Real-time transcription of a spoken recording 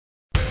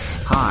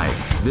Hi,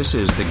 this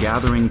is The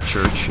Gathering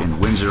Church in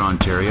Windsor,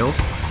 Ontario,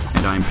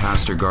 and I'm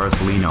Pastor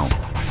Garth Leno.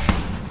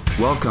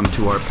 Welcome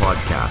to our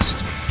podcast.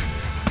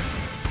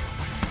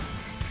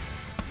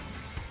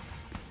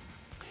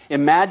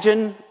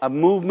 Imagine a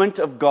movement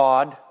of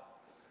God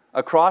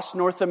across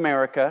North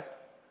America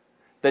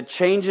that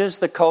changes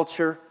the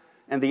culture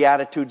and the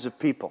attitudes of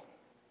people.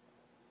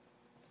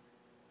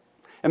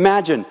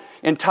 Imagine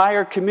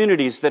entire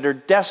communities that are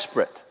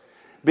desperate,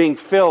 being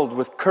filled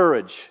with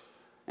courage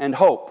and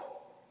hope.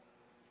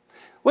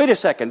 Wait a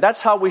second,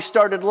 that's how we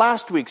started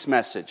last week's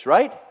message,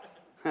 right?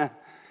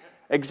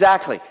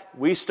 Exactly.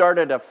 We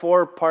started a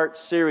 4-part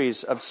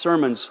series of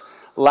sermons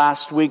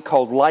last week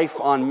called Life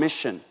on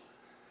Mission.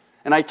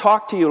 And I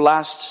talked to you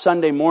last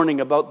Sunday morning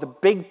about the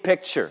big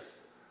picture.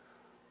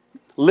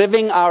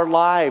 Living our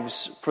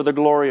lives for the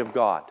glory of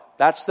God.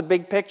 That's the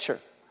big picture.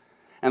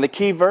 And the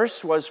key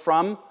verse was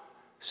from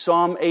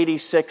Psalm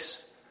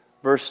 86,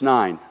 verse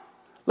 9.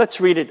 Let's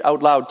read it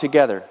out loud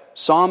together.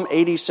 Psalm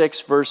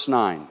 86, verse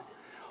 9.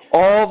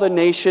 All the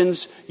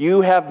nations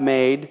you have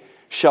made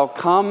shall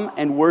come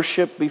and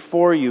worship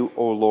before you,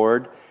 O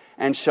Lord,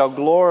 and shall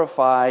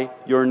glorify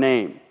your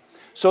name.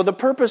 So the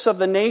purpose of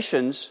the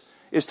nations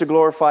is to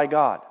glorify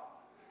God.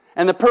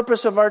 And the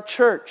purpose of our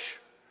church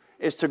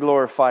is to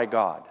glorify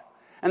God.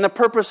 And the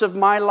purpose of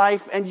my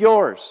life and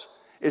yours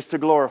is to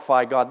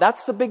glorify God.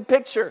 That's the big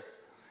picture.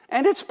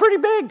 And it's pretty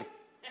big.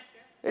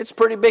 It's a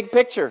pretty big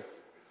picture.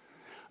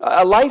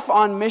 A life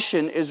on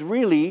mission is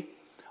really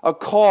a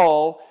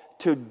call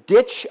to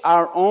ditch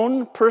our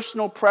own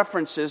personal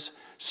preferences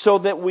so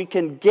that we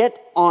can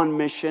get on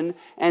mission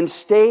and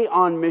stay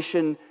on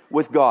mission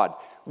with God.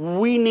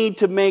 We need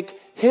to make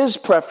His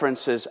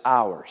preferences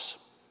ours.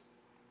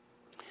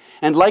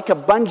 And like a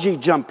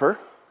bungee jumper,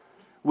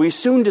 we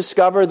soon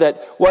discover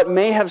that what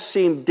may have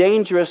seemed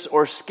dangerous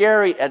or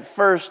scary at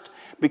first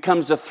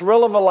becomes the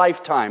thrill of a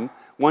lifetime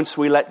once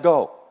we let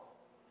go.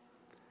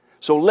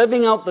 So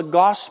living out the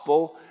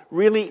gospel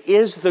really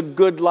is the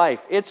good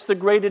life. It's the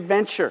great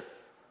adventure.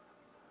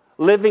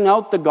 Living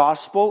out the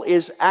gospel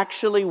is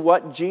actually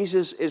what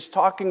Jesus is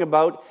talking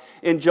about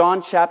in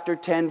John chapter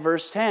 10,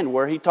 verse 10,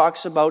 where He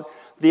talks about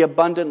the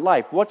abundant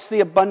life. What's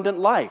the abundant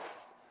life?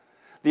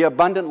 The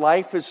abundant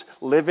life is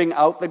living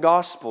out the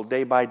gospel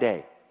day by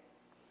day.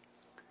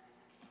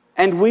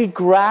 And we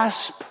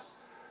grasp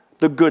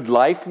the good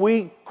life,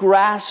 we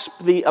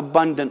grasp the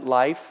abundant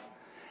life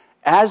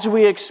as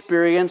we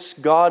experience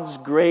God's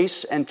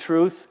grace and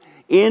truth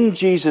in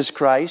Jesus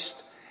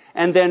Christ,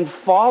 and then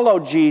follow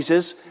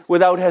Jesus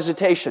without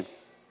hesitation.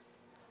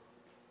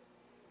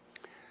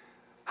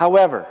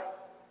 However,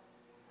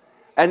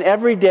 an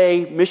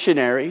everyday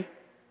missionary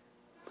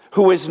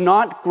who is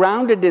not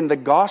grounded in the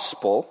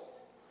gospel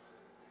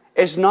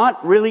is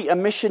not really a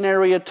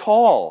missionary at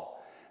all,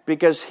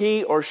 because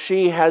he or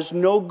she has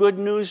no good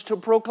news to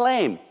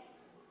proclaim.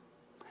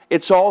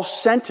 It's all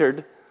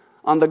centered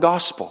on the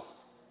gospel.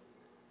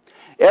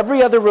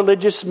 Every other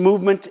religious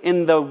movement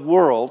in the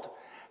world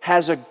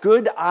has a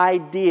good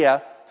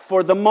idea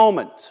for the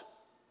moment.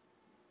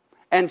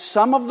 And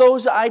some of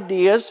those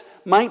ideas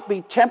might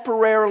be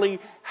temporarily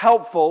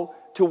helpful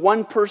to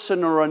one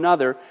person or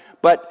another,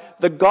 but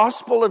the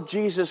gospel of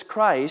Jesus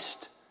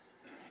Christ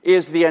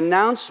is the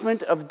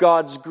announcement of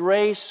God's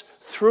grace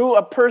through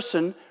a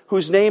person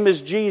whose name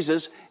is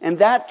Jesus, and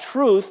that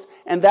truth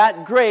and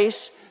that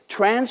grace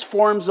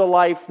transforms a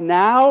life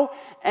now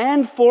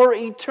and for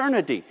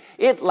eternity.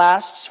 It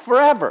lasts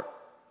forever.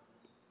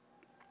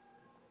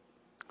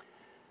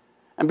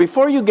 And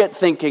before you get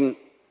thinking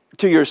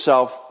to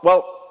yourself,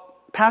 well,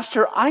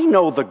 Pastor, I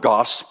know the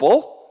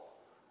gospel.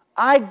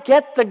 I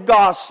get the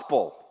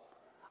gospel.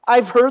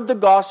 I've heard the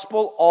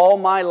gospel all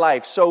my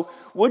life. So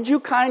would you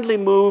kindly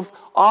move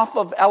off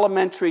of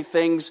elementary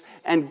things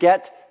and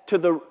get to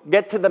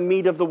the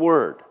meat of the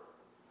word?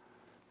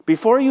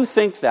 Before you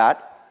think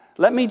that,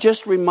 let me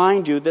just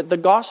remind you that the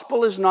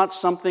gospel is not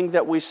something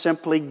that we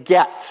simply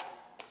get.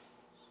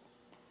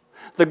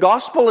 The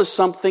gospel is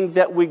something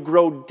that we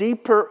grow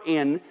deeper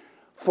in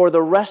for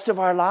the rest of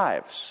our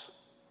lives.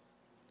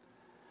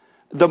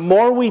 The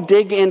more we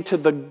dig into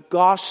the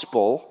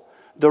gospel,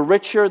 the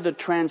richer the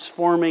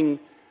transforming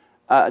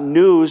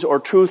news or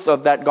truth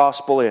of that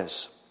gospel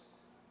is.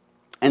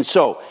 And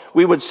so,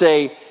 we would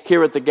say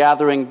here at the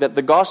gathering that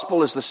the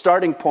gospel is the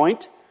starting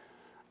point,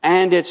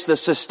 and it's the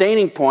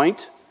sustaining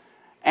point,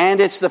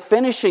 and it's the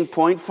finishing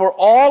point for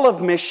all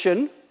of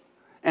mission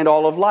and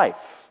all of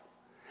life.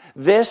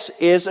 This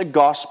is a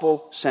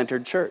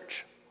gospel-centered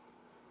church.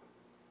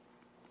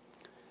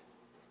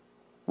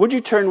 Would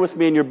you turn with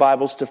me in your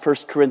Bibles to 1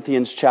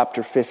 Corinthians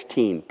chapter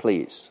 15,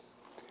 please?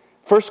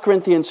 1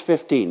 Corinthians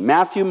 15.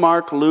 Matthew,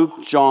 Mark,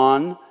 Luke,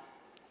 John,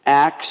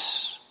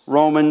 Acts,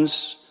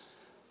 Romans,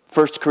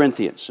 1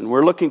 Corinthians. And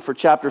we're looking for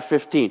chapter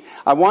 15.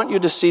 I want you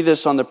to see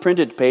this on the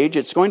printed page.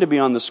 It's going to be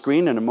on the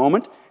screen in a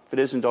moment, if it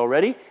isn't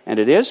already, and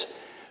it is.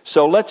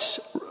 So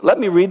let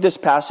me read this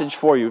passage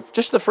for you.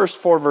 Just the first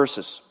 4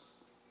 verses.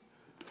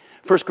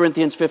 1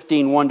 Corinthians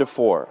 15,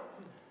 1-4.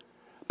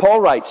 Paul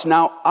writes,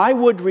 "Now I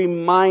would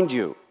remind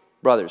you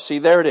brothers. See,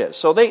 there it is.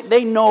 So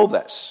they know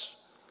this.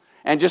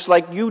 And just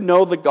like you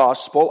know the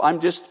gospel, I'm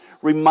just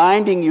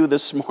reminding you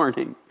this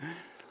morning.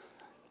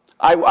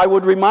 I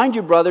would remind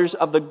you, brothers,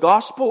 of the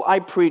gospel I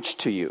preached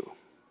to you,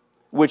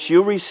 which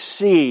you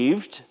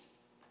received,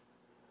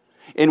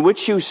 in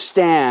which you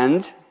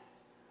stand,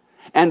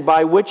 and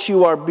by which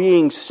you are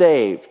being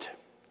saved,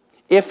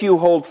 if you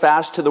hold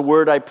fast to the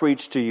word I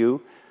preached to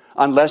you,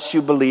 unless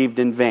you believed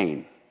in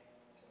vain.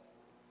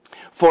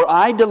 For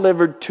I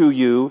delivered to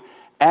you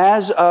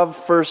as of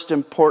first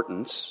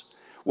importance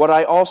what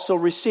I also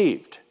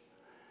received,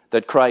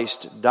 that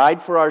Christ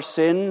died for our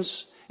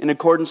sins in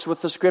accordance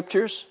with the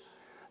Scriptures,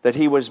 that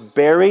he was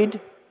buried,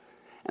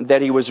 and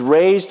that he was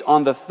raised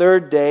on the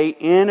third day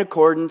in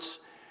accordance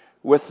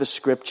with the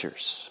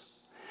Scriptures.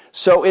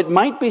 So it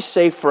might be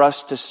safe for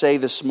us to say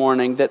this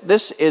morning that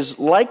this is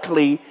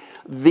likely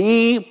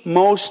the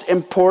most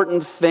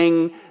important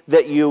thing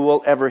that you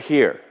will ever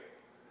hear.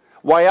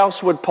 Why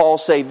else would Paul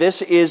say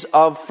this is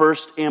of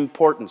first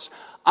importance?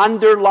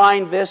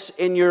 Underline this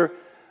in your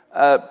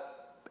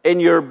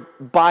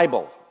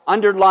Bible.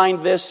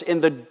 Underline this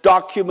in the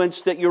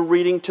documents that you're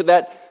reading to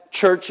that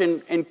church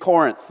in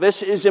Corinth.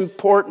 This is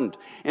important.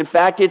 In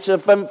fact, it's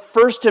of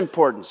first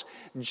importance.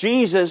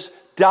 Jesus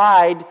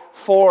died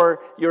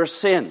for your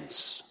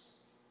sins.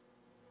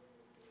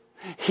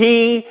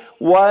 He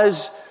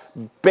was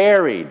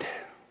buried.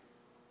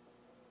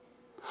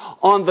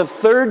 On the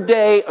third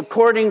day,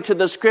 according to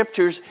the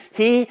Scriptures,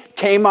 he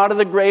came out of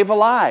the grave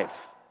alive.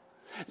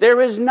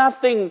 There is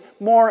nothing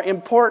more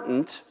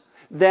important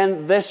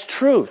than this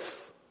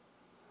truth.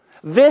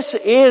 This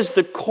is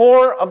the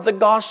core of the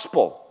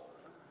gospel.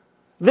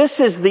 This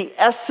is the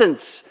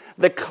essence,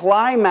 the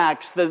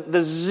climax,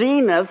 the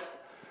zenith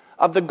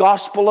of the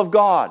gospel of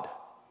God.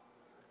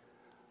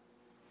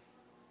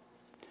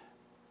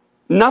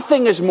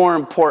 Nothing is more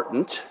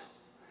important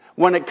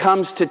when it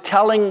comes to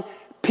telling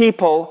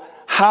people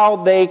how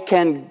they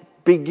can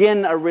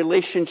begin a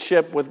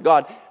relationship with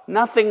God.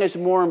 Nothing is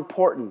more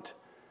important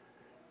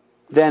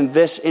than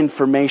this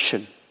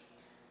information.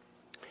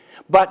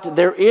 But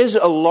there is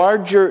a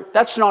larger,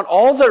 that's not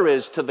all there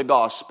is to the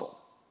gospel.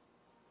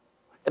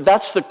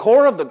 That's the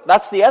core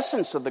that's the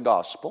essence of the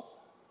gospel.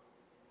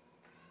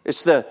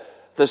 It's the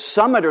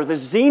summit or the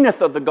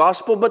zenith of the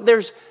gospel, but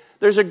there's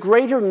a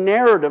greater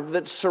narrative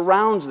that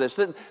surrounds this.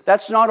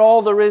 That's not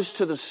all there is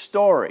to the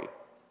story,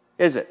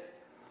 is it?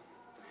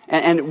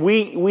 And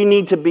we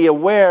need to be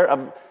aware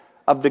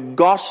of the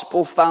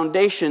gospel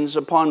foundations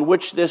upon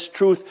which this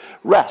truth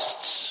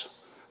rests.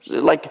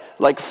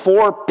 Like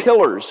four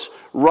pillars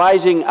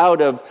rising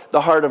out of the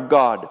heart of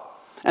God.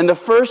 And the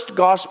first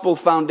gospel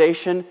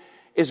foundation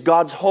is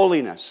God's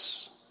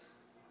holiness.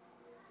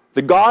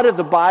 The God of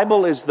the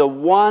Bible is the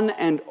one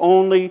and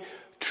only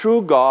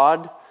true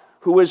God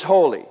who is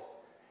holy.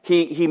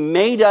 He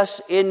made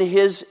us in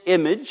His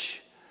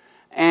image,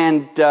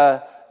 and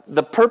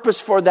the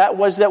purpose for that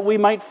was that we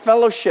might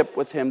fellowship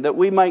with Him, that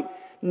we might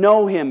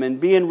know Him and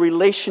be in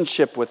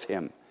relationship with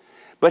Him.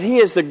 But He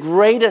is the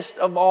greatest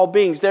of all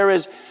beings. There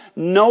is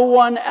no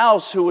one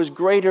else who is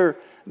greater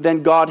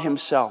than God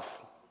Himself.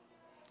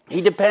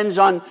 He depends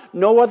on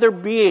no other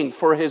being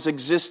for His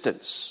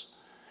existence.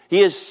 He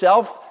is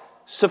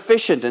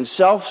self-sufficient and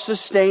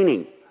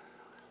self-sustaining.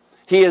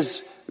 He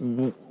is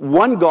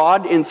one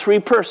God in three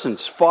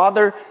persons,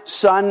 Father,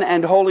 Son,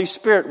 and Holy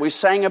Spirit. We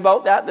sang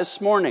about that this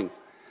morning.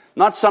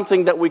 Not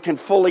something that we can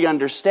fully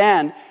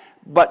understand,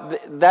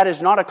 but that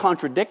is not a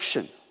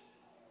contradiction.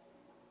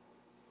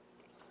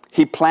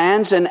 He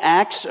plans and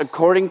acts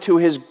according to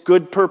His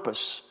good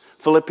purpose,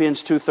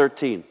 Philippians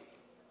 2:13.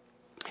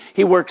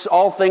 He works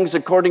all things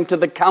according to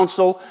the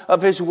counsel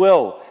of His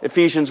will,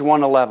 Ephesians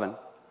 1:11.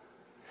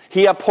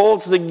 He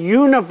upholds the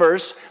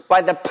universe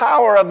by the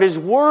power of His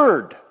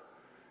word,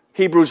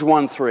 Hebrews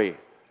 1:3.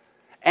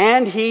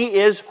 And He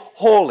is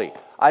holy,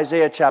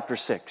 Isaiah chapter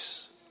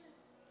 6.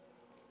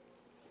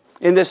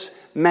 In this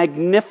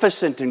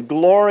magnificent and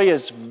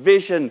glorious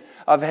vision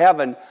of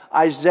heaven,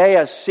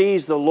 Isaiah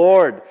sees the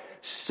Lord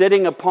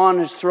sitting upon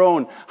His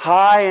throne,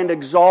 high and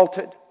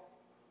exalted.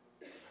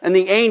 And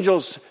the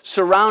angels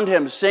surround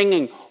Him,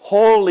 singing,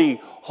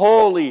 "Holy,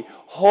 holy,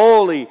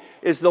 holy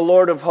is the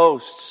Lord of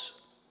hosts."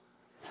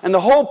 And the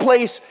whole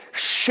place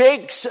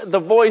shakes at the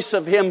voice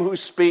of Him who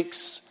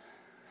speaks.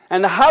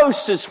 And the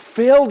house is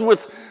filled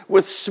with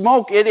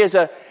smoke. It is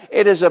a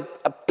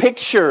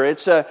picture.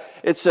 It's a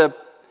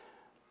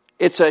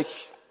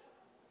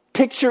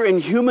picture in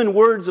human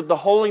words of the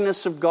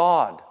holiness of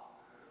God.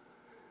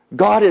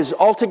 God is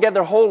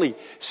altogether holy,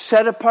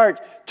 set apart,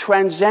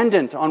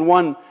 transcendent in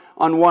one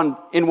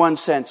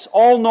sense,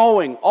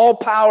 all-knowing,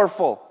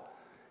 all-powerful.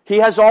 He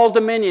has all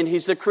dominion.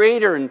 He's the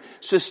creator and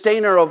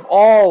sustainer of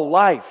all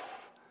life.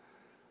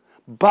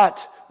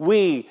 But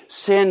we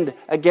sinned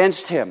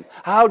against Him.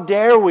 How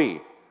dare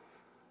we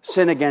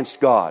sin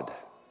against God?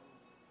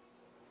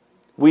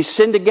 We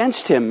sinned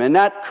against Him, and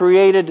that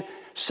created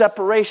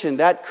separation.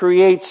 That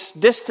creates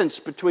distance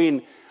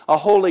between a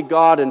holy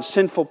God and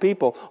sinful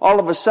people. All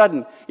of a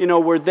sudden,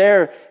 we're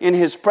there in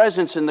His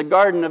presence in the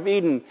Garden of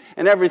Eden,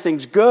 and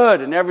everything's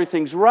good and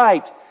everything's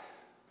right.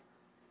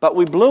 But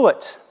we blew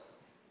it.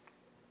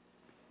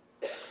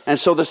 And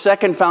so the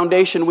second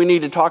foundation we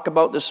need to talk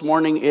about this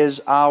morning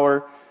is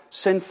our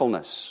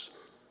sinfulness.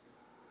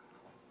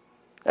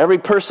 Every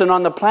person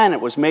on the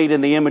planet was made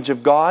in the image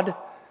of God,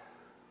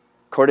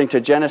 according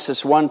to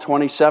Genesis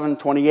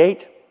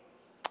 1:27-28.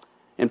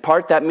 In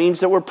part, that means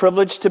that we're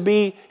privileged to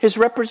be His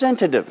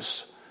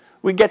representatives.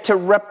 We get to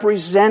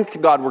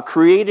represent God. We're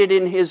created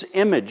in His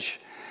image.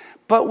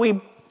 But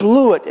we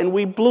blew it, and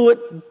we blew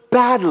it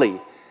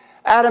badly.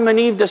 Adam and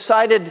Eve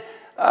decided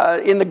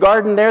in the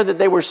garden there that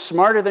they were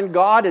smarter than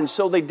God, and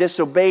so they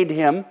disobeyed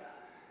Him.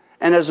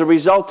 And as a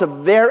result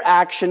of their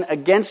action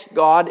against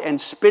God and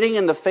spitting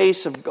in the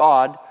face of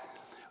God,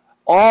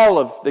 all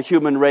of the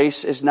human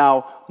race is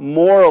now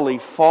morally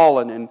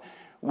fallen, and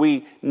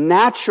we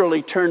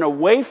naturally turn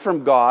away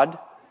from God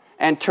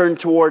and turn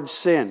towards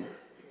sin.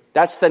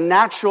 That's the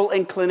natural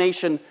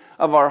inclination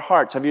of our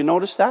hearts. Have you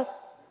noticed that?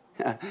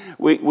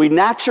 We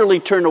naturally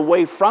turn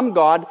away from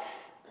God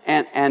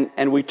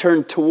and we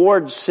turn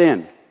towards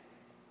sin.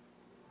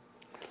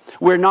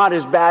 We're not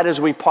as bad as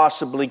we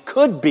possibly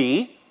could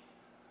be,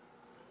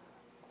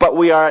 but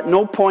we are at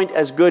no point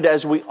as good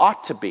as we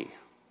ought to be.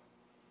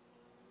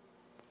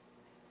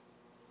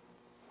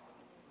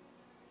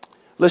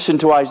 Listen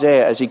to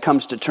Isaiah as he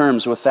comes to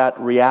terms with that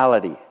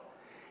reality.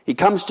 He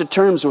comes to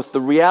terms with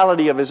the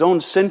reality of his own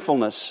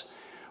sinfulness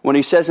when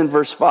he says in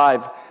verse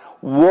 5,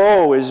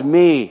 "Woe is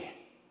me,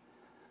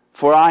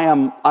 for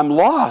I'm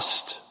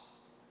lost.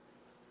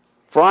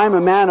 For I am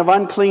a man of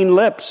unclean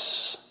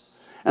lips,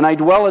 and I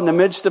dwell in the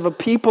midst of a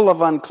people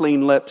of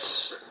unclean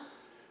lips.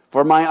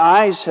 For my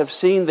eyes have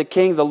seen the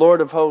King, the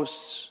Lord of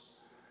hosts."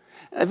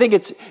 And I think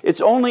it's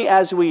only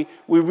as we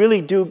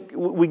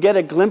get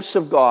a glimpse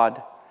of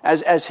God,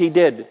 as he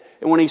did,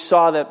 and when he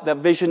saw that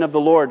vision of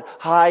the Lord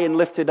high and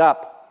lifted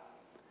up,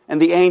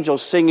 and the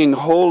angels singing,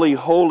 "Holy,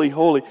 holy,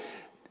 holy."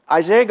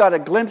 Isaiah got a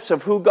glimpse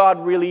of who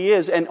God really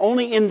is, and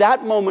only in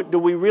that moment do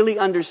we really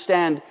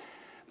understand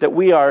that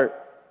we are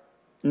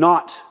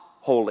not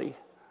holy.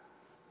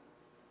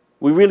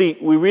 We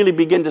really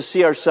begin to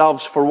see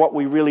ourselves for what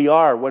we really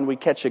are when we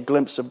catch a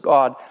glimpse of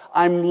God.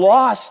 "I'm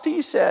lost,"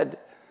 he said.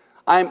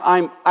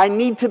 I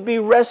need to be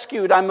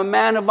rescued. I'm a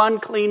man of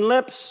unclean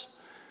lips,"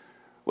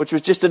 which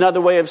was just another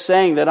way of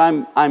saying that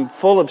I'm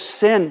full of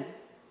sin.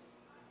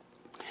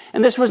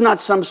 And this was not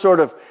some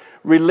sort of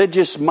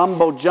religious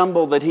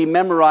mumbo-jumbo that he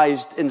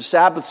memorized in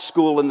Sabbath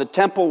school in the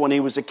temple when he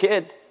was a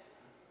kid.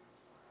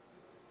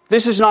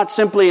 This is not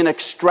simply an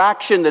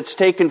extraction that's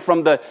taken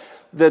from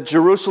the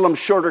Jerusalem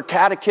Shorter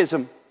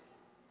Catechism.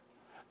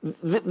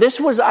 This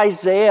was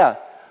Isaiah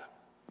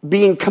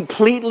being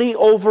completely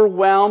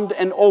overwhelmed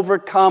and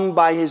overcome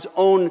by his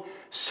own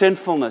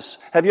sinfulness.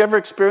 Have you ever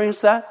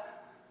experienced that?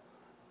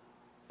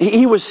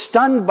 He was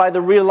stunned by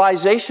the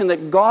realization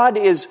that God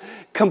is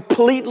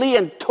completely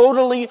and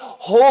totally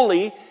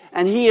holy,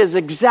 and he is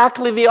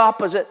exactly the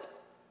opposite.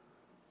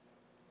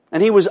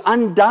 And he was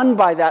undone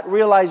by that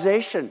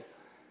realization.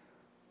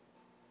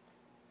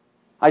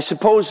 I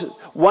suppose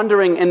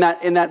wondering in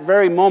that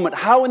very moment,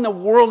 how in the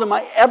world am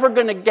I ever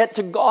going to get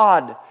to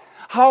God?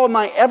 How am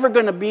I ever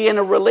going to be in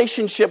a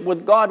relationship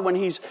with God when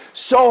He's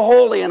so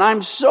holy and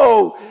I'm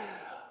so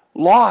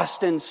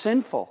lost and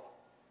sinful?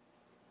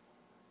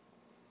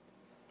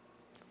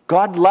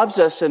 God loves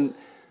us and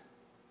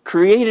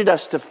created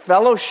us to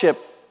fellowship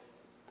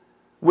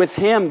with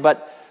Him,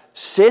 but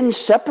sin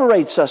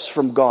separates us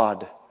from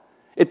God.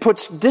 It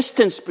puts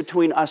distance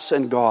between us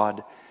and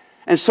God.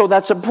 And so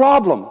that's a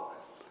problem.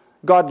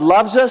 God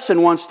loves us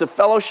and wants to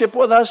fellowship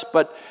with us,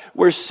 but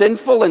we're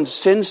sinful and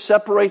sin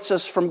separates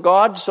us from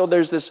God. So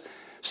there's this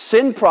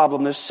sin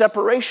problem, this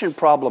separation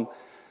problem.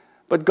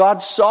 But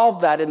God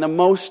solved that in the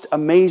most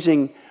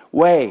amazing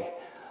way.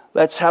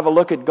 Let's have a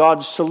look at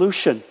God's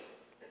solution.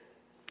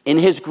 In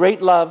His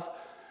great love,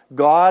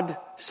 God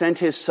sent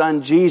His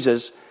Son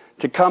Jesus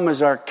to come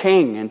as our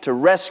King and to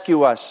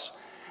rescue us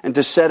and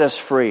to set us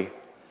free.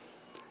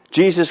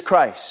 Jesus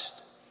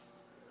Christ,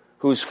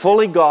 who's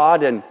fully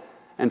God and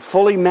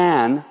fully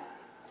man,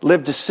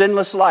 lived a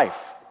sinless life.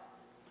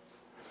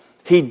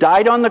 He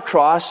died on the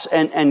cross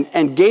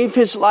and gave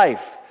His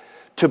life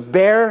to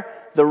bear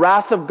the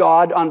wrath of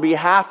God on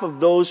behalf of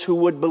those who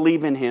would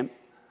believe in Him.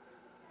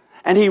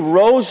 And He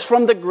rose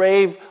from the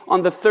grave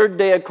on the third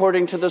day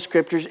according to the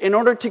Scriptures in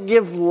order to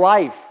give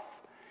life,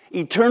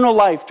 eternal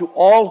life, to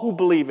all who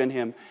believe in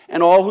Him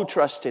and all who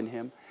trust in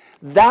Him.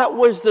 That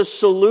was the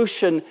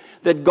solution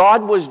that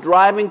God was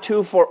driving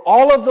to for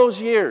all of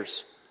those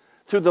years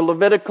through the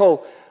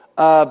Levitical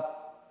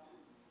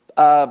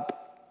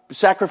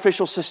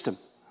sacrificial system.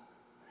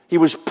 He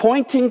was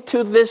pointing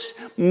to this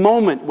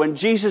moment when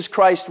Jesus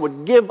Christ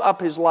would give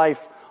up His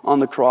life on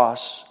the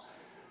cross.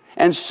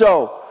 And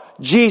so,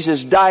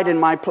 Jesus died in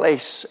my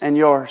place and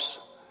yours.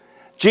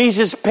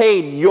 Jesus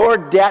paid your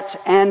debt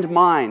and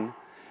mine.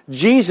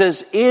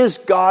 Jesus is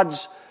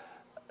God's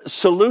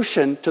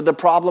solution to the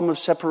problem of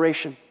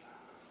separation.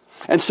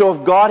 And so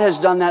if God has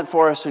done that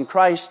for us in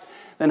Christ,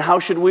 then how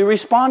should we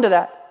respond to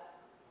that?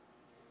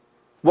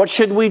 What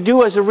should we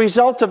do as a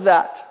result of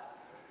that?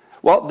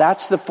 Well,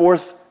 that's the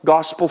fourth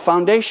gospel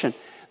foundation.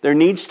 There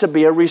needs to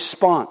be a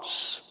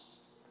response.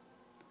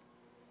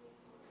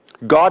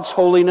 God's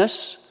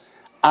holiness,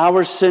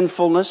 our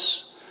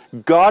sinfulness,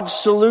 God's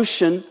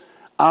solution,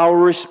 our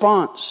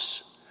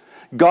response.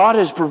 God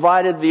has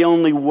provided the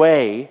only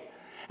way,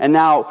 and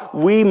now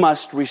we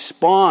must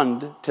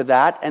respond to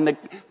that. And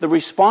the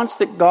response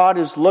that God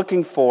is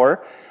looking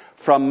for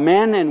from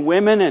men and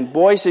women and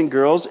boys and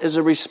girls is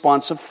a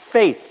response of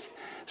faith.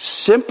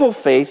 Simple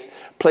faith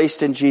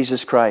placed in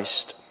Jesus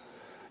Christ.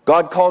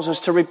 God calls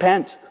us to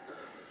repent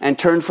and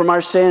turn from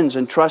our sins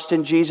and trust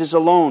in Jesus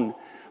alone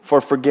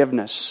for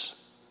forgiveness.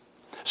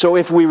 So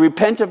if we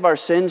repent of our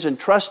sins and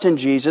trust in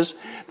Jesus,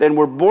 then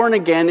we're born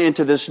again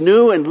into this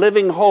new and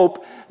living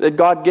hope that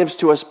God gives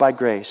to us by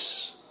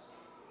grace.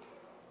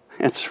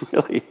 It's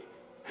really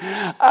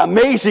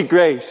amazing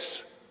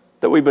grace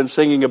that we've been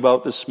singing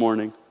about this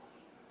morning.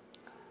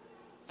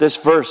 This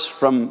verse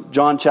from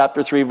John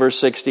chapter 3, verse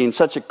 16,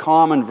 such a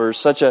common verse,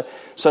 such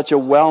a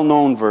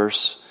well-known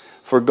verse.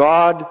 For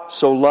God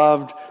so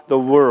loved the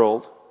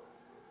world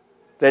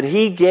that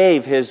He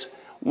gave His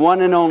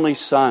one and only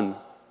Son,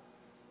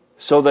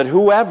 so that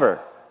whoever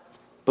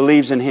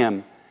believes in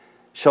Him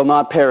shall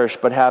not perish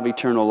but have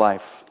eternal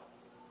life.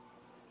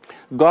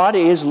 God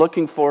is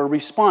looking for a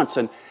response.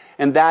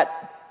 And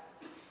that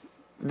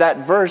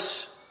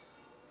verse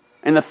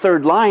in the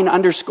third line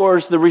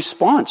underscores the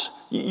response.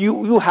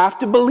 You have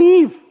to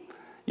believe.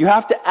 You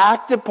have to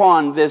act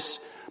upon this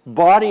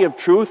body of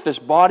truth, this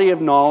body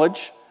of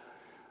knowledge,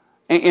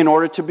 in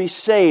order to be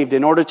saved,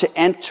 in order to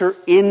enter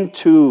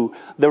into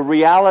the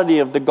reality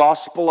of the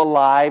gospel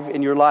alive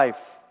in your life.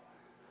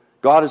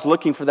 God is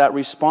looking for that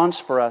response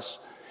for us.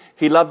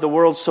 He loved the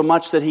world so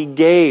much that He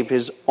gave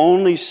His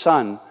only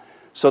Son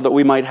so that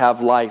we might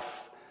have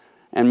life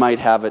and might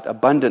have it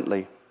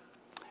abundantly.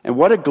 And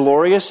what a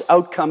glorious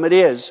outcome it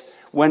is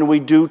when we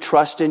do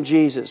trust in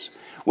Jesus.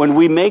 When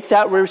we make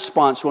that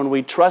response, when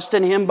we trust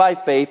in Him by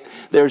faith,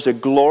 there's a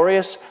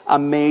glorious,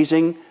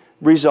 amazing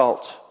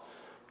result.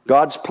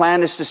 God's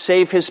plan is to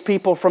save His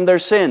people from their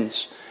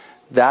sins.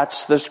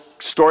 That's the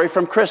story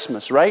from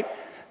Christmas, right?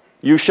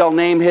 You shall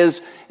name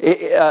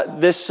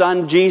this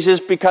Son Jesus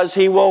because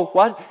He will,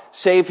 what?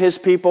 Save His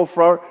people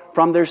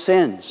from their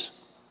sins.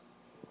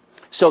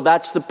 So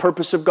that's the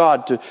purpose of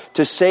God,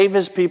 to save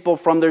His people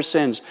from their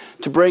sins,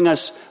 to bring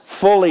us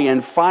fully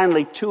and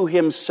finally to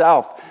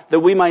Himself, that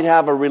we might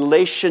have a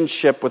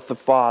relationship with the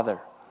Father.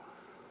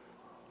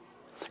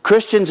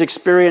 Christians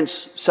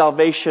experience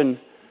salvation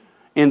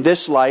in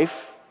this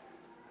life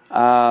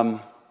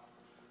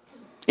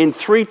in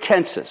three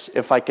tenses,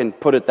 if I can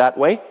put it that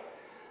way.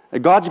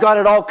 God's got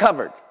it all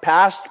covered,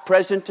 past,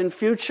 present, and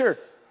future.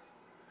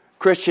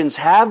 Christians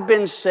have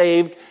been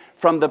saved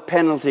from the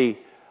penalty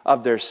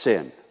of their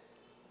sin.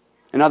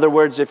 In other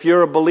words, if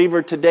you're a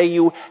believer today,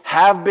 you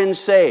have been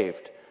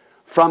saved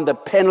from the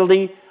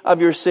penalty of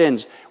your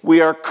sins.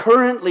 We are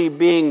currently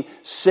being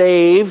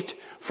saved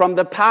from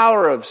the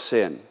power of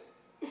sin.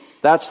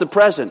 That's the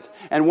present.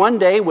 And one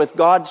day, with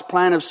God's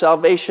plan of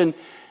salvation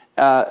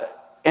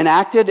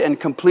enacted and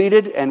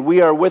completed, and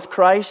we are with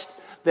Christ,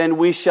 then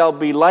we shall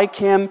be like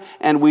Him,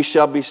 and we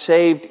shall be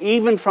saved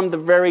even from the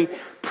very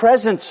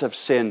presence of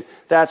sin.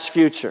 That's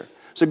future.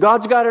 So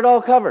God's got it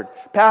all covered.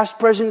 Past,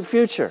 present,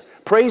 future.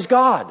 Praise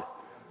God.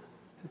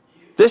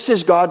 This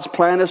is God's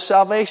plan of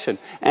salvation.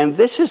 And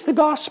this is the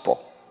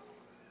gospel.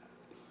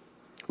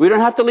 We don't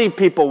have to leave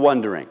people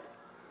wondering.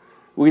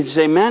 We can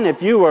say, man,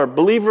 if you are a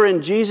believer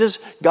in Jesus,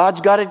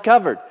 God's got it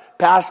covered.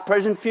 Past,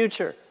 present,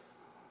 future.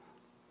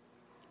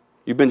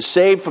 You've been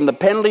saved from the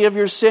penalty of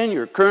your sin.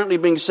 You're currently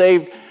being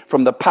saved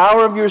from the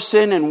power of your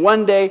sin. And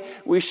one day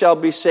we shall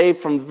be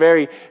saved from the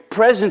very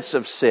presence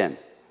of sin. And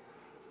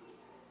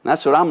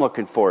that's what I'm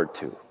looking forward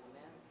to.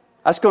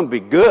 That's going to be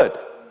good.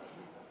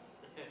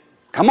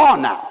 Come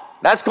on now.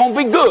 That's going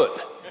to be good.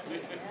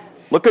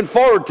 Looking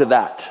forward to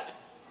that.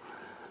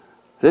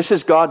 This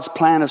is God's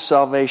plan of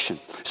salvation.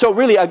 So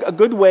really a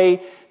good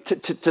way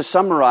to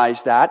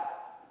summarize that,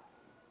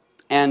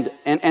 and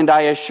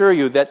I assure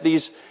you that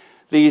these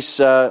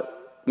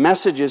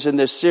messages in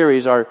this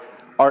series are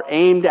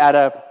aimed at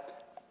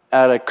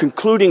a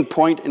concluding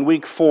point in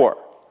week 4.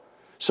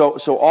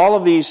 So all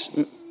of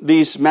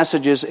these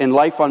messages in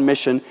Life on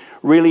Mission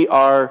really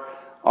are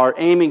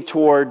aiming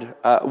toward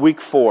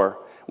week 4,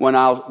 when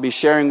I'll be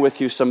sharing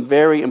with you some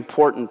very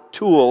important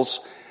tools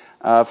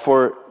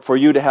for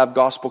you to have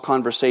gospel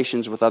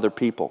conversations with other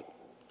people.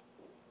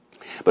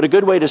 But a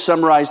good way to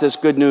summarize this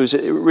good news,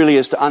 it really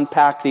is to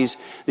unpack these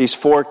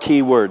 4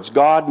 key words: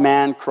 God,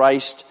 man,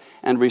 Christ,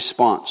 and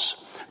response.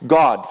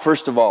 God,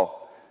 first of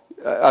all,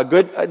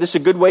 this is a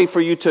good way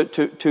for you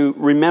to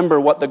remember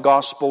what the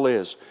gospel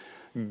is.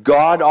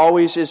 God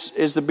always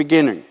is the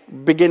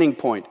beginning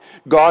point.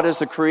 God is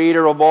the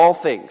creator of all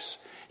things.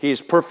 He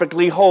is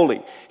perfectly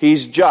holy.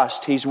 He's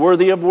just. He's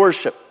worthy of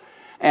worship.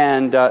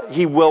 And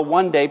He will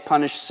one day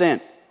punish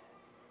sin.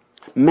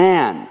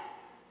 Man,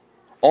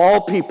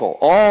 All people,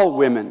 all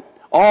women,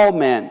 all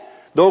men,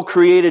 though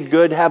created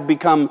good, have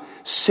become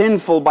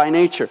sinful by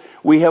nature.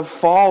 We have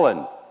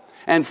fallen.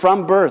 And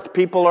from birth,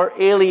 people are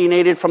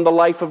alienated from the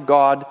life of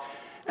God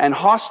and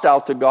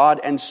hostile to God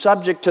and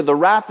subject to the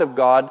wrath of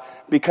God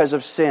because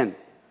of sin.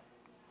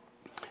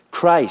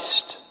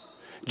 Christ,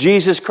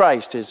 Jesus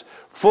Christ, is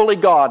fully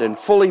God and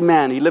fully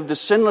man. He lived a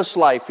sinless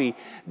life. He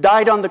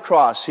died on the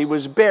cross. He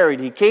was buried.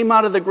 He came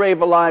out of the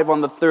grave alive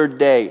on the third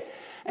day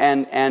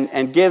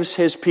and gives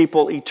his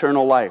people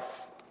eternal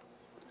life.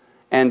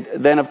 And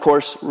then, of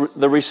course,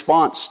 the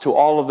response to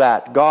all of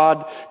that.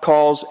 God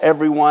calls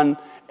everyone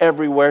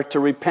everywhere to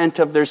repent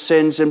of their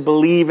sins and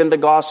believe in the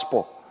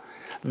gospel.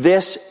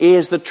 This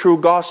is the true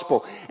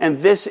gospel.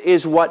 And this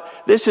is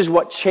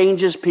what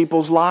changes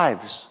people's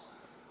lives.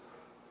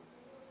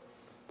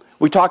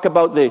 We talk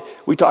about the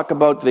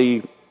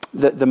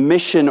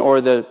mission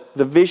or the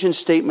vision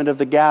statement of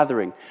the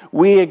gathering.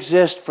 We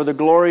exist for the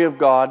glory of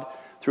God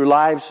through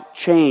lives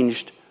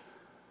changed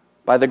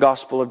by the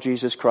gospel of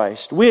Jesus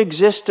Christ. We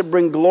exist to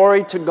bring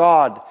glory to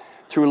God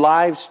through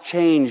lives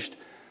changed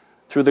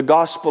through the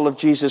gospel of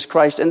Jesus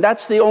Christ. And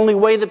that's the only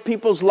way that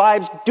people's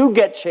lives do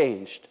get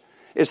changed,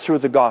 is through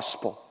the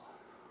gospel.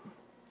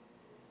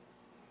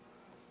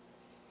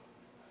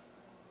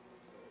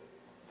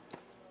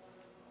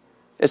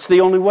 It's the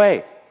only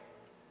way.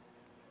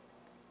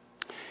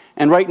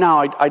 And right now,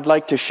 I'd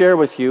like to share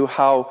with you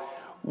how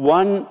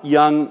one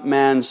young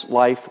man's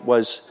life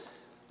was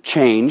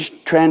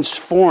changed,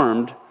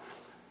 transformed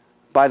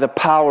by the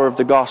power of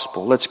the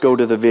gospel. Let's go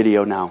to the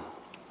video now.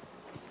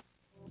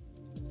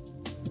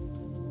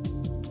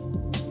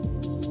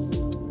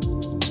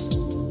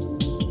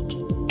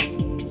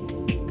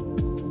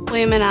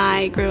 William and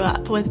I grew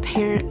up with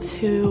parents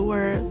who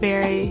were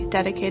very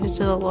dedicated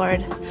to the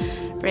Lord,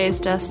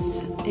 raised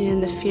us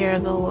in the fear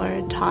of the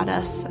Lord, taught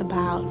us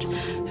about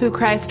who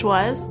Christ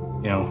was.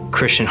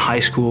 Christian high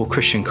school,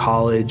 Christian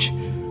college,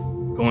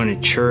 going to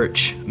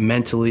church,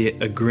 mentally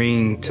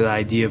agreeing to the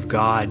idea of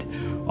God.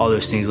 All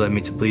those things led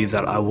me to believe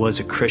that I was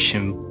a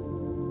Christian.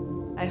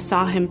 I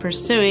saw him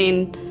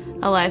pursuing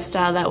a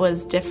lifestyle that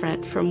was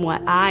different from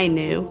what I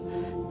knew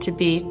to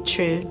be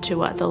true to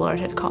what the Lord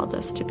had called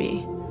us to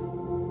be.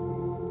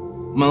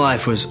 My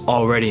life was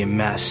already a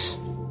mess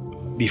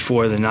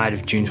before the night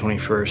of June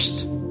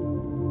 21st,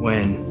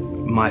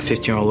 when my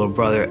 15-year-old little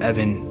brother,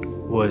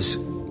 Evan, was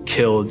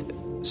killed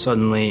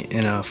suddenly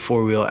in a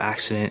four-wheel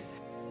accident,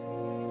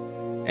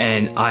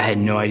 and I had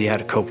no idea how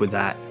to cope with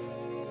that.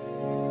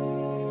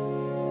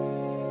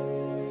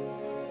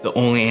 The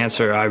only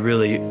answer I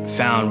really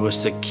found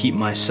was to keep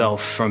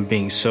myself from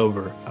being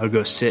sober. I would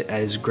go sit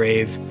at his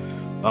grave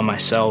by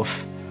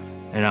myself,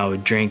 and I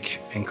would drink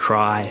and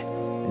cry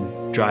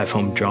and drive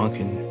home drunk,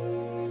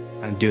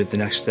 and I'd do it the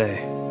next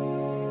day.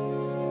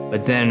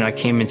 But then I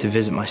came in to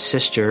visit my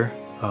sister,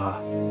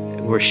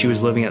 where she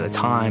was living at the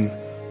time,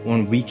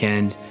 one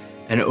weekend,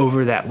 and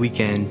over that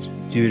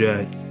weekend, due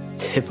to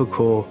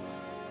typical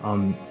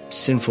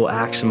sinful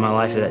acts in my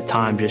life at that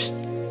time, just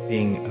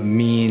being a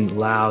mean,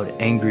 loud,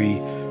 angry,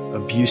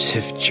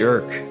 abusive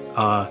jerk,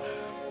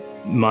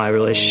 my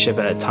relationship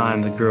at that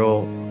time, the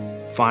girl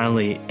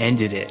finally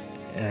ended it,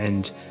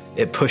 and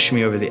it pushed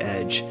me over the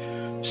edge.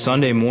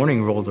 Sunday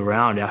morning rolled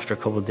around after a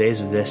couple of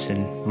days of this,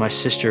 and my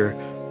sister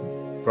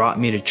brought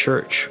me to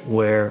church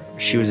where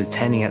she was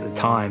attending at the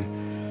time.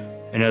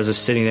 And as I was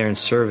sitting there in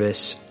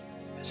service,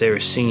 as they were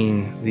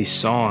singing these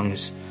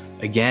songs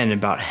again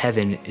about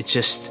heaven,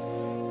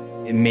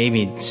 it made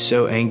me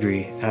so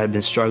angry. I had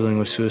been struggling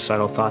with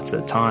suicidal thoughts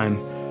at the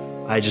time.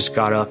 I just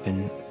got up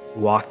and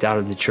walked out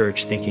of the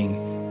church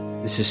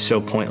thinking, this is so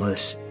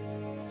pointless.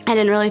 I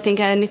didn't really think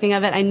anything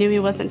of it. I knew he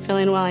wasn't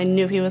feeling well. I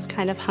knew he was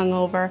kind of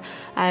hungover.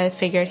 I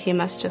figured he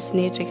must just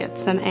need to get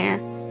some air.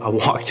 I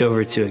walked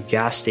over to a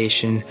gas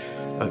station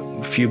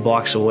a few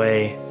blocks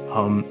away.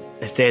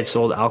 If they had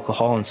sold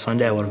alcohol on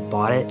Sunday, I would have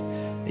bought it.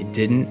 They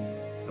didn't.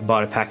 I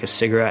bought a pack of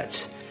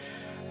cigarettes,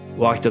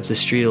 walked up the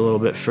street a little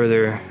bit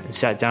further, and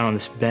sat down on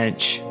this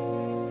bench.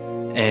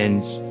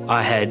 And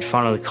I had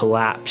finally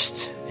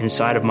collapsed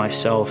inside of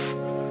myself,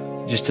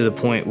 just to the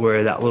point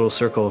where that little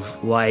circle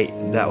of light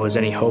that was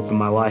any hope in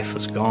my life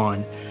was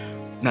gone.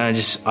 And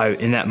I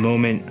in that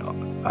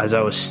moment, as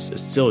I was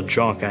still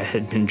drunk, I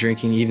had been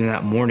drinking even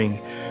that morning,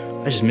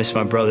 I just missed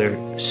my brother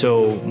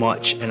so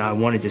much, and I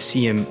wanted to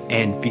see him.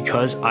 And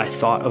because I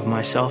thought of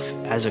myself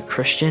as a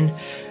Christian,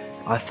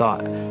 I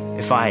thought,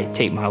 if I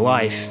take my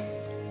life,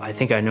 I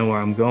think I know where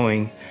I'm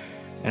going,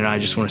 and I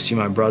just want to see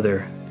my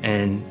brother.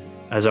 And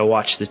as I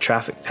watched the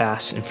traffic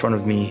pass in front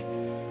of me,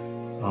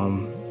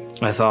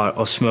 I thought,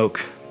 I'll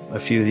smoke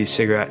a few of these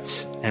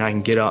cigarettes, and I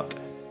can get up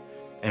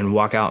and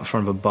walk out in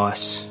front of a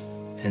bus,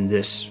 and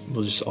this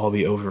will just all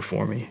be over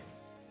for me.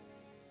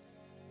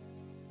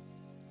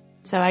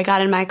 So I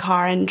got in my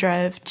car and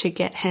drove to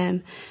get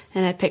him,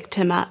 and I picked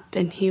him up,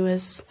 and he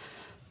was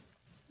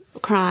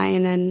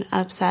crying and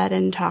upset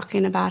and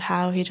talking about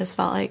how he just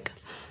felt like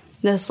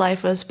this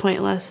life was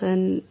pointless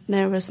and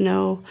there was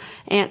no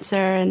answer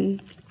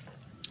and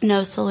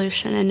no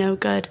solution and no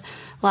good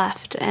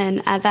left.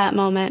 And at that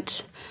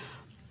moment,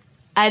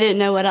 I didn't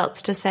know what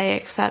else to say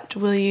except,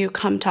 will you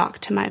come talk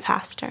to my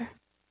pastor?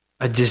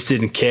 I just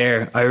didn't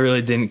care. I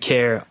really didn't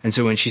care. And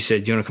so when she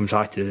said, do you want to come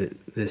talk to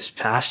this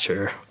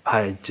pastor?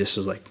 I just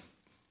was like,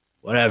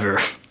 whatever.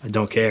 I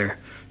don't care.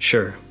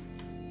 Sure.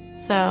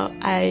 So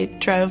I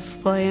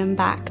drove William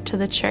back to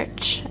the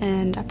church,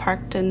 and I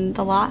parked in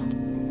the lot.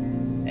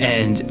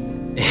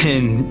 And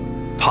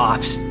in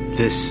pops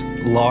this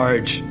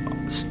large,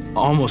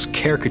 almost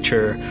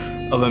caricature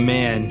of a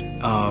man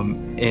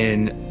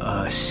in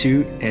a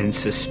suit and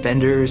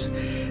suspenders.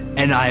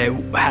 And I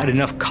had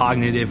enough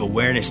cognitive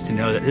awareness to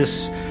know that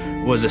this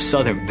was a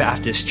Southern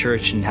Baptist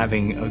church, and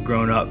having a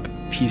grown-up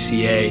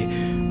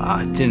PCA,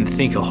 didn't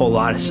think a whole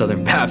lot of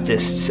Southern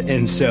Baptists.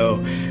 And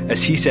so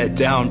as he sat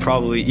down,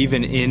 probably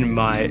even in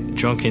my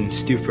drunken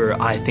stupor,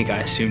 I think I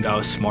assumed I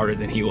was smarter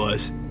than he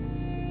was.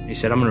 He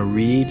said, I'm going to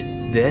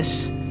read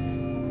this,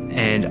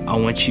 and I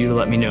want you to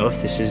let me know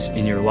if this is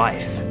in your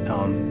life.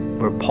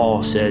 Where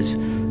Paul says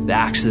the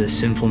acts of the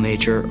sinful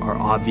nature are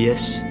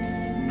obvious,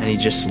 and he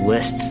just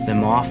lists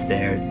them off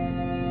there.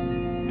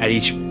 At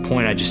each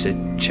point, I just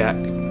said, check,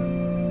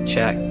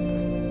 check,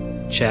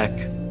 check.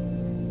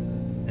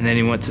 And then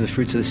he went to the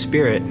fruits of the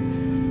Spirit,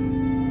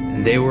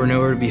 and they were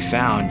nowhere to be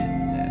found.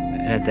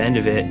 And at the end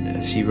of it,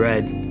 as he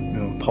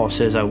read, Paul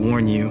says, I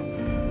warn you,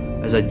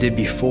 as I did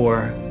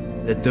before,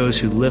 that those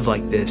who live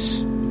like this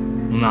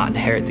will not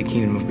inherit the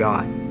kingdom of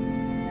God.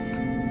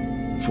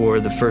 For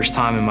the first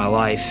time in my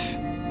life,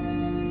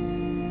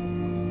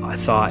 I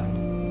thought,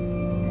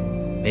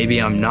 maybe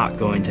I'm not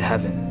going to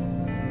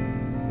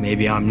heaven.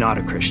 Maybe I'm not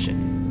a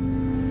Christian.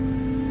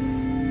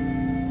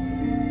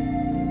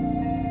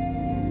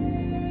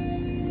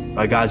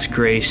 By God's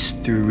grace,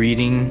 through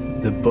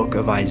reading the book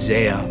of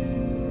Isaiah,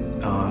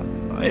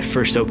 it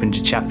first opened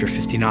to chapter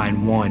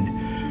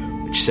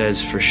 59:1, which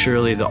says, For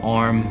surely the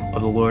arm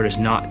of the Lord is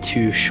not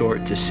too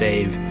short to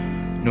save,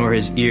 nor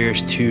his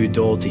ears too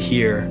dull to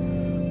hear,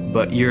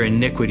 but your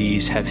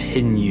iniquities have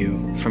hidden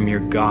you from your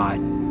God.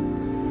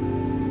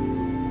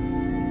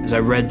 As I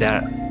read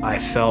that, I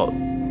felt,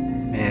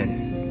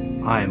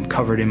 man, I am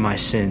covered in my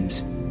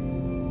sins.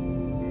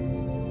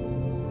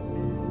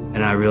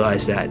 And I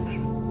realized that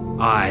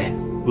I,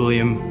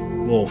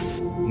 William Wolf,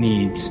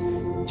 needs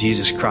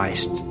Jesus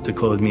Christ to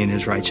clothe me in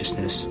his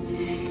righteousness.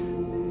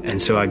 And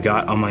so I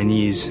got on my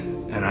knees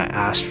and I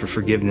asked for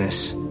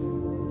forgiveness,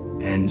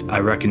 and I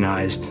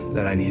recognized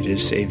that I needed a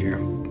Savior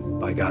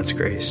by God's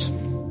grace.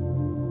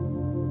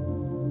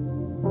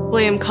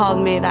 William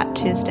called me that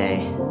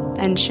Tuesday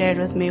and shared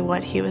with me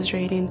what he was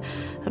reading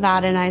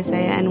about in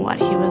Isaiah and what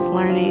he was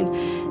learning.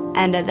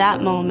 And at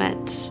that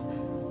moment,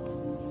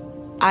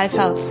 I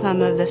felt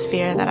some of the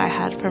fear that I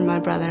had for my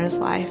brother's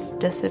life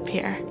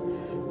disappear.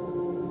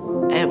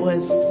 It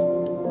was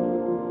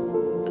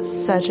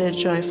such a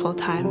joyful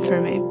time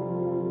for me.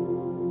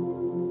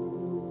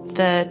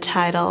 The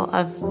title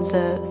of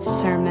the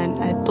sermon,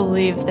 I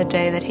believe the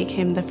day that he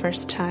came the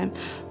first time,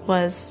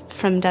 was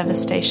From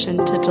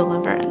Devastation to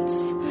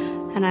Deliverance.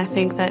 And I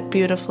think that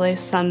beautifully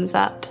sums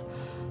up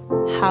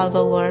how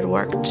the Lord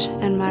worked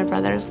in my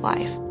brother's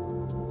life.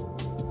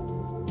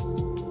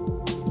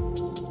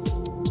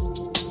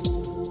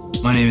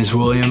 My name is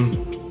William.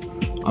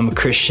 I'm a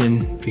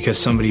Christian because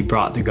somebody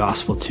brought the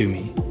gospel to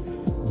me.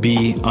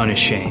 Be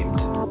unashamed.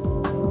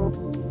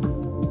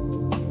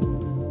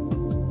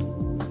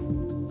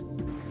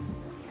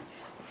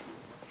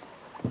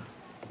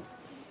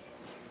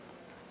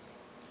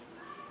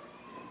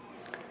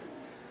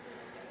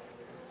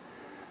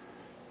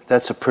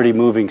 That's a pretty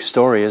moving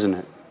story, isn't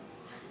it?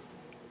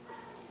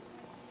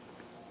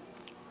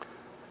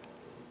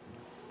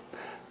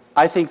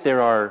 I think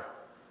there are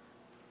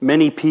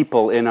many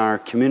people in our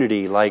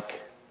community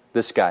like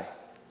this guy.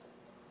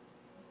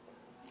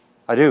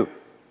 I do.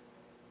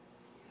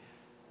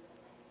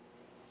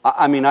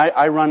 I mean,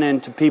 I run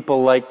into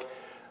people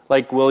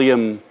like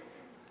William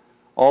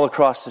all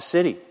across the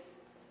city.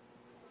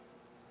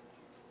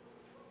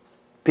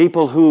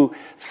 People who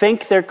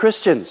think they're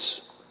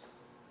Christians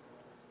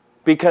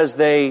because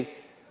they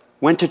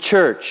went to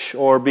church,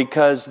 or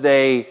because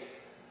they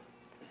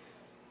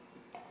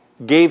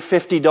gave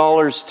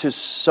 $50 to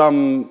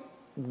some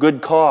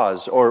good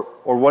cause, or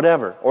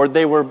whatever, or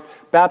they were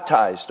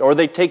baptized, or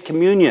they take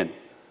communion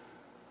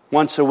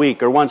once a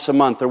week, or once a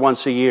month, or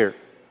once a year.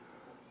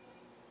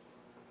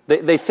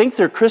 They think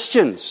they're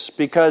Christians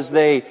because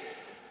they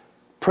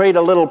prayed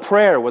a little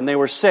prayer when they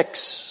were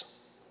 6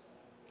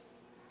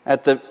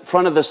 at the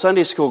front of the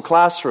Sunday school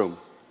classroom,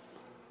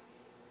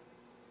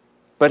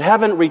 but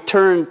haven't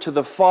returned to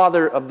the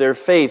Father of their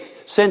faith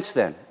since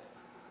then.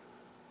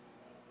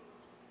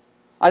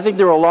 I think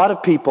there are a lot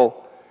of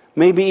people,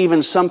 maybe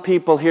even some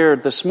people here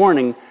this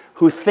morning,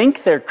 who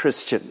think they're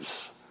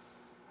Christians,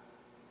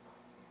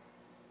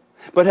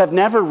 but have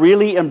never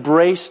really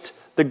embraced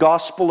the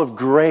gospel of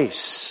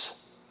grace.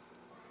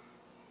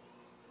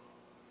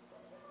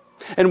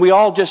 And we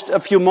all just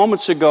a few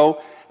moments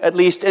ago, at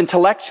least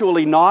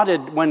intellectually,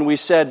 nodded when we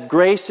said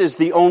grace is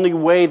the only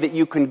way that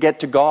you can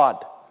get to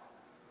God.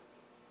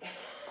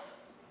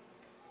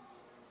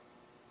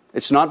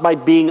 It's not by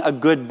being a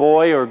good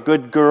boy or a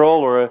good girl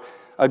or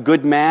a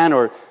good man,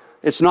 or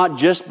it's not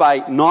just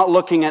by not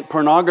looking at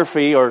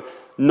pornography or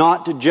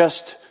not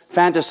just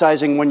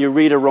fantasizing when you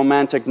read a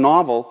romantic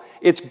novel.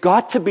 It's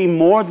got to be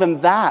more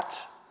than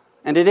that.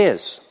 And it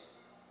is.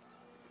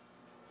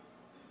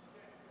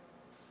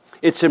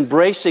 It's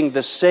embracing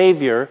the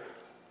Savior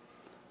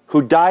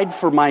who died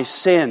for my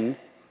sin,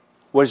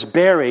 was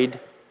buried,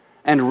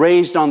 and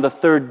raised on the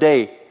third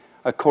day,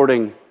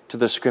 according to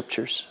the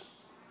Scriptures.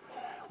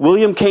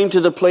 William came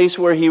to the place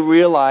where he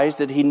realized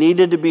that he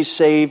needed to be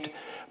saved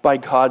by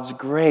God's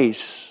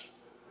grace,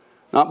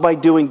 not by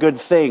doing good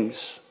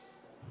things,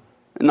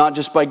 and not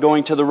just by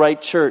going to the right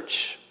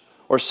church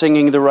or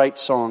singing the right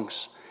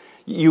songs.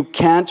 You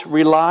can't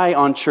rely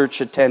on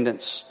church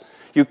attendance.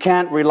 You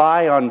can't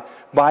rely on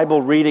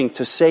Bible reading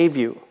to save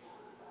you.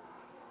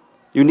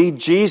 You need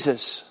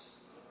Jesus.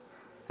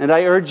 And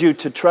I urge you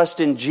to trust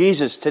in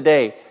Jesus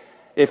today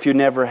if you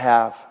never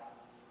have.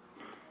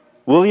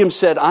 William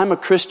said, I'm a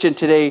Christian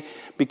today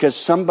because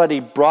somebody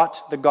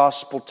brought the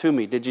gospel to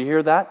me. Did you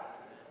hear that?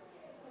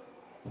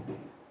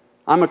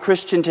 I'm a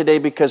Christian today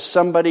because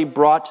somebody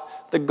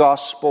brought the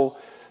gospel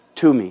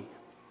to me.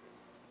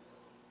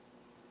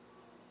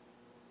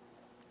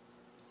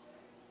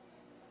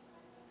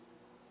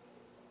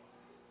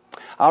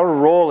 Our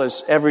role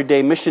as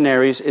everyday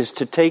missionaries is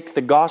to take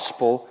the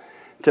gospel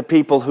to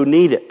people who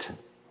need it.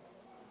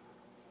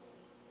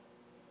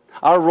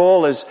 Our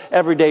role as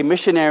everyday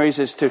missionaries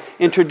is to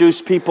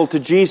introduce people to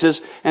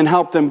Jesus and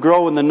help them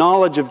grow in the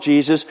knowledge of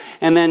Jesus,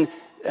 and then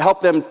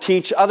help them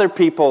teach other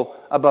people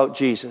about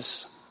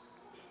Jesus.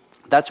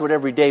 That's what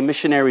everyday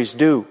missionaries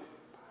do.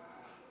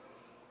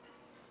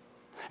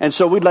 And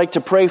so we'd like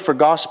to pray for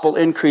gospel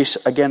increase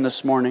again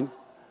this morning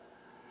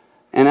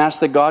and ask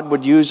that God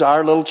would use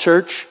our little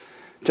church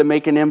to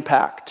make an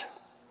impact.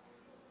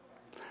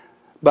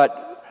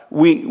 But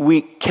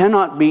we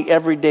cannot be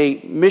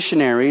everyday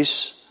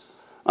missionaries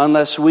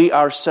unless we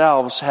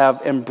ourselves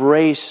have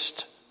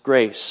embraced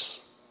grace.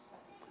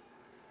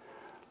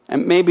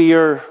 And maybe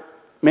you're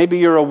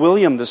a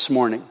William this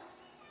morning.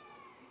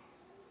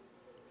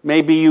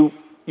 Maybe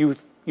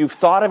you've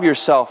thought of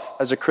yourself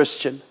as a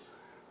Christian,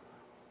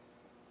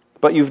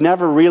 but you've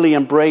never really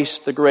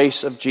embraced the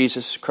grace of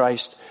Jesus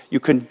Christ. You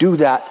can do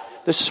that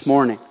this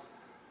morning.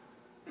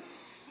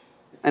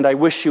 And I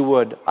wish you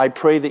would. I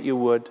pray that you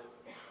would.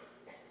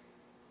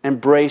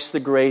 Embrace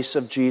the grace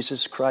of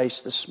Jesus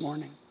Christ this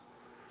morning.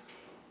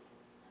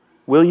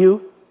 Will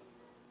you?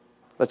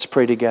 Let's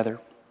pray together.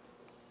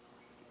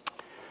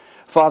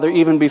 Father,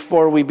 even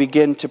before we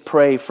begin to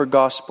pray for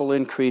gospel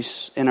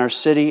increase in our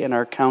city and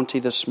our county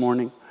this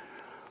morning,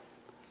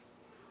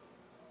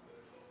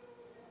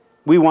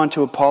 we want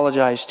to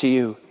apologize to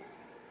you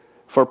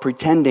for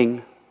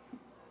pretending.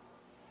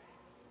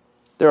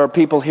 There are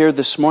people here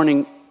this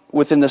morning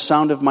within the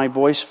sound of my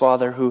voice,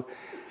 Father, who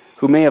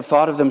may have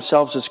thought of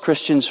themselves as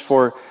Christians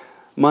for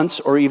months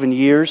or even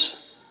years,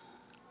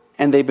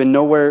 and they've been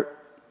nowhere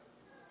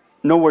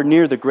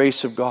near the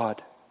grace of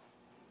God.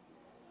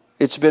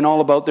 It's been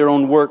all about their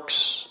own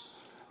works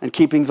and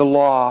keeping the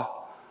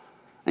law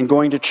and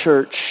going to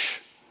church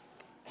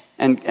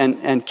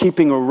and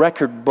keeping a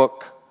record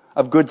book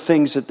of good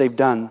things that they've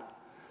done.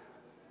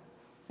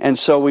 And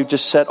so we've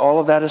just set all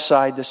of that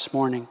aside this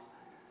morning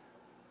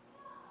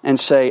and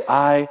say,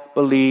 I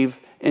believe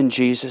in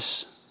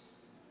Jesus.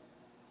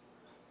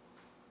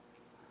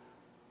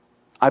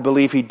 I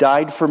believe He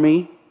died for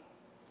me.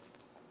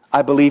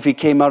 I believe He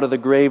came out of the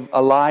grave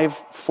alive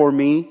for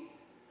me,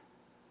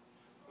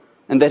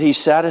 and that He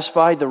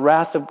satisfied the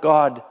wrath of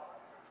God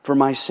for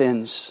my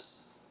sins.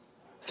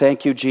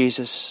 Thank you,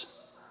 Jesus.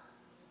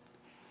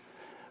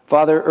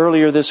 Father,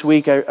 earlier this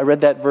week I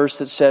read that verse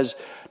that says,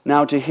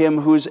 now to Him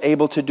who is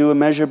able to do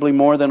immeasurably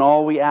more than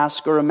all we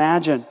ask or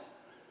imagine,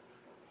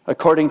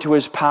 according to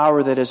His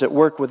power that is at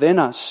work within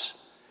us,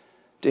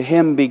 to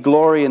Him be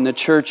glory in the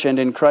church and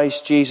in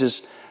Christ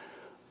Jesus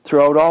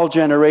throughout all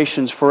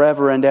generations,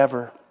 forever and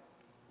ever.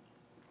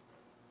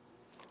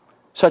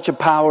 Such a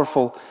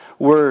powerful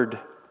word.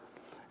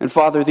 And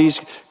Father,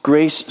 these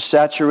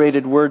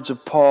grace-saturated words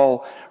of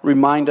Paul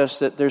remind us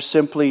that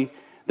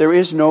there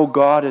is no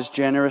God as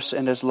generous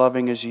and as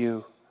loving as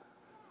you.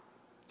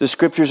 The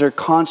Scriptures are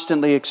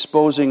constantly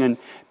exposing and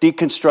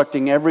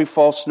deconstructing every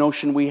false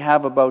notion we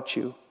have about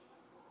you.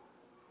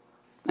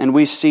 And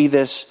we see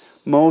this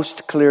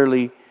most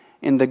clearly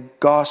in the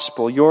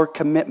gospel, your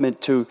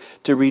commitment to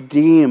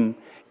redeem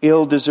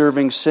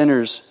ill-deserving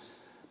sinners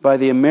by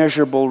the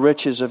immeasurable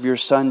riches of your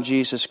Son,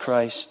 Jesus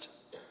Christ.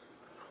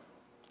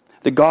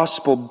 The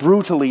gospel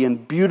brutally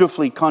and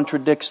beautifully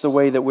contradicts the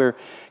way that we're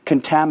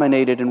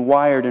contaminated and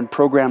wired and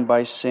programmed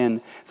by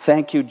sin.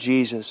 Thank you,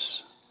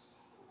 Jesus.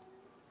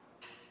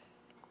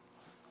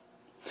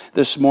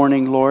 This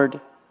morning, Lord,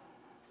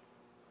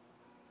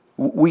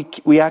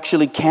 we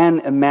actually can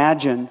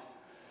imagine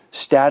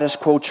status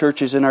quo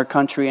churches in our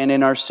country and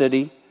in our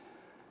city,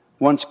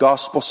 once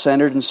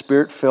gospel-centered and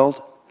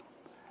spirit-filled,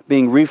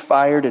 being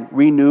refired and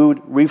renewed,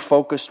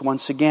 refocused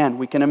once again.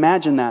 We can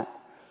imagine that.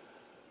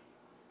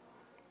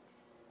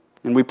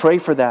 And we pray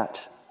for that.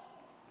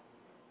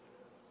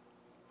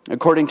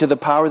 According to the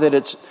power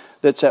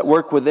that's at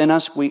work within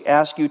us, we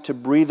ask you to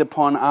breathe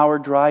upon our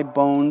dry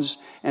bones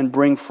and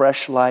bring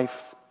fresh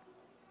life.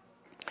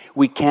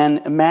 We can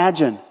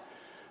imagine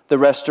the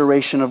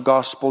restoration of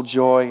gospel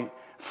joy,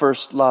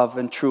 first love,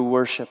 and true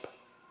worship.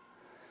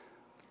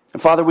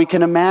 And Father, we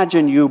can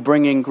imagine you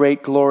bringing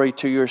great glory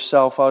to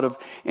yourself out of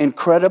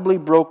incredibly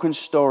broken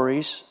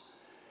stories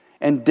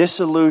and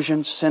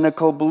disillusioned,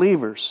 cynical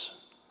believers.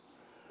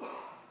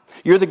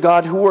 You're the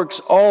God who works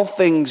all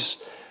things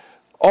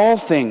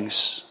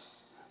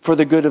for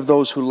the good of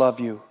those who love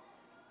you.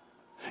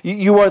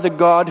 You are the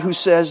God who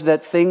says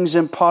that things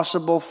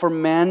impossible for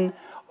men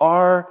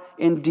are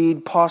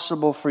indeed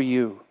possible for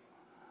you.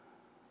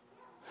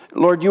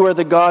 Lord, you are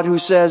the God who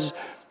says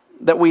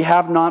that we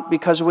have not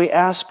because we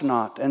ask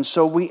not. And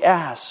so we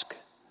ask.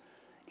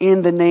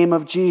 In the name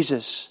of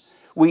Jesus,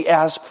 we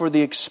ask for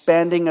the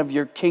expanding of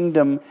your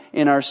kingdom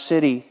in our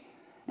city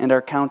and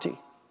our county.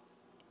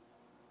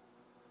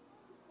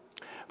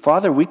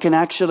 Father, we can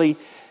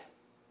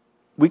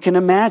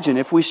imagine,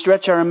 if we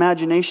stretch our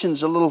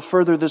imaginations a little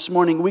further this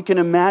morning, we can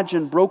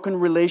imagine broken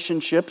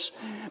relationships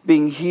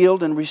being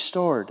healed and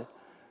restored.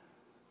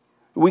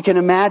 We can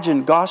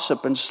imagine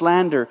gossip and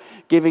slander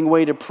giving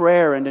way to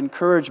prayer and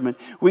encouragement.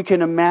 We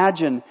can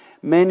imagine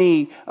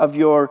many of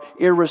your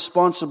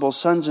irresponsible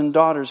sons and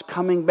daughters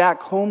coming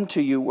back home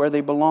to you where they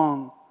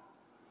belong.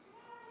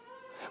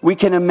 We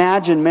can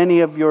imagine many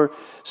of your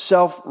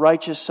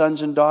self-righteous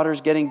sons and daughters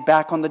getting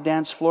back on the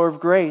dance floor of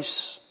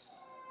grace.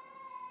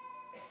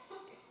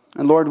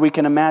 And Lord, we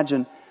can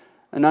imagine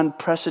an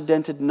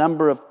unprecedented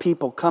number of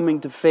people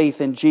coming to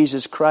faith in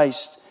Jesus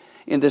Christ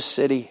in this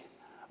city.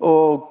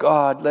 Oh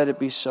God, let it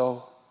be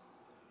so.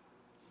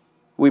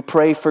 We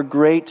pray for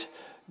great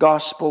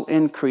gospel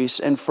increase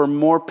and for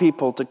more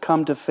people to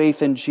come to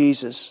faith in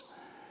Jesus.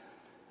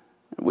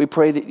 We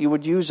pray that you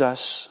would use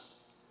us.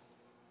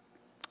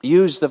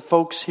 Use the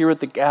folks here at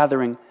the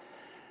gathering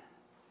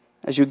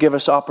as you give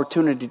us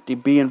opportunity to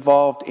be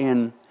involved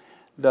in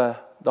the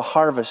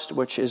harvest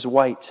which is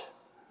white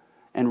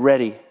and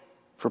ready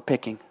for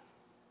picking.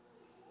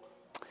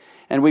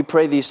 And we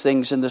pray these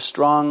things in the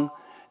strong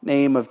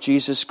name of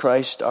Jesus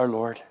Christ our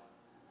Lord.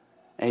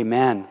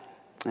 Amen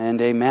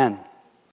and amen.